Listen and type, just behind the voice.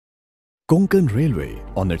Konkan Railway,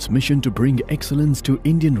 on its mission to bring excellence to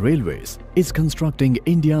Indian railways, is constructing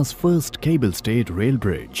India's first cable-stayed rail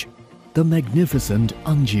bridge, the magnificent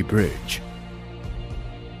Anji Bridge,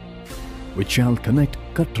 which shall connect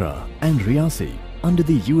Katra and Reasi under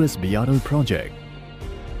the USBRL project.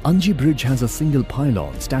 Anji Bridge has a single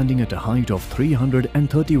pylon standing at a height of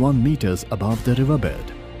 331 meters above the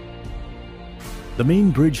riverbed. The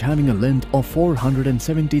main bridge having a length of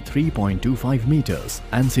 473.25 meters,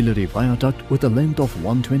 ancillary viaduct with a length of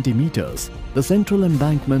 120 meters, the central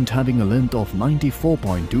embankment having a length of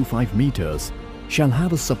 94.25 meters, shall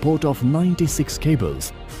have a support of 96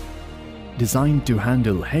 cables, designed to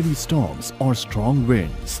handle heavy storms or strong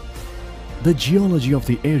winds. The geology of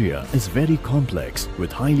the area is very complex,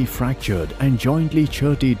 with highly fractured and jointly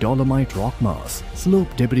cherty dolomite rock mass,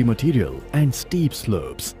 slope debris material and steep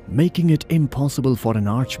slopes, making it impossible for an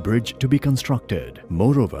arch bridge to be constructed.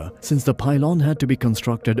 Moreover, since the pylon had to be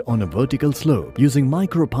constructed on a vertical slope using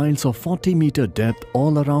micropiles of 40-meter depth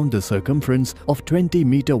all around the circumference of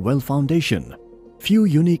 20-meter well foundation, few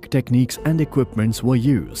unique techniques and equipments were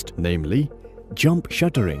used, namely jump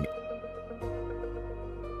shuttering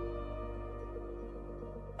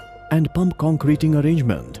and pump concreting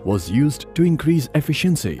arrangement was used to increase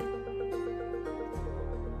efficiency.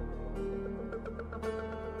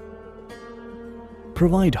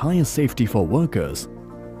 Provide higher safety for workers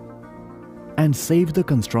and save the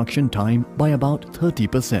construction time by about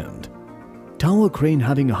 30%. Tower crane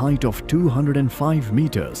having a height of 205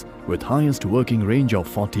 meters with highest working range of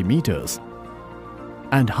 40 meters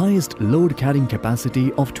and highest load carrying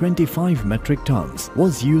capacity of 25 metric tons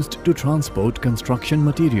was used to transport construction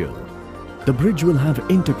material. The bridge will have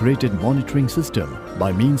integrated monitoring system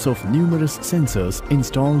by means of numerous sensors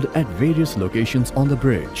installed at various locations on the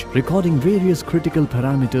bridge, recording various critical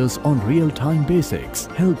parameters on real-time basis,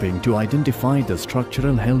 helping to identify the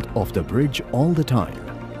structural health of the bridge all the time.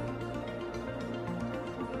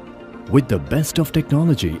 With the best of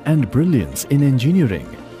technology and brilliance in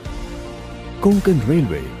engineering, Konkan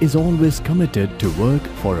Railway is always committed to work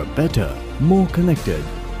for a better, more connected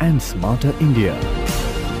and smarter India.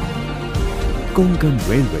 Konkan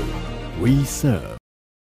Railway, we serve.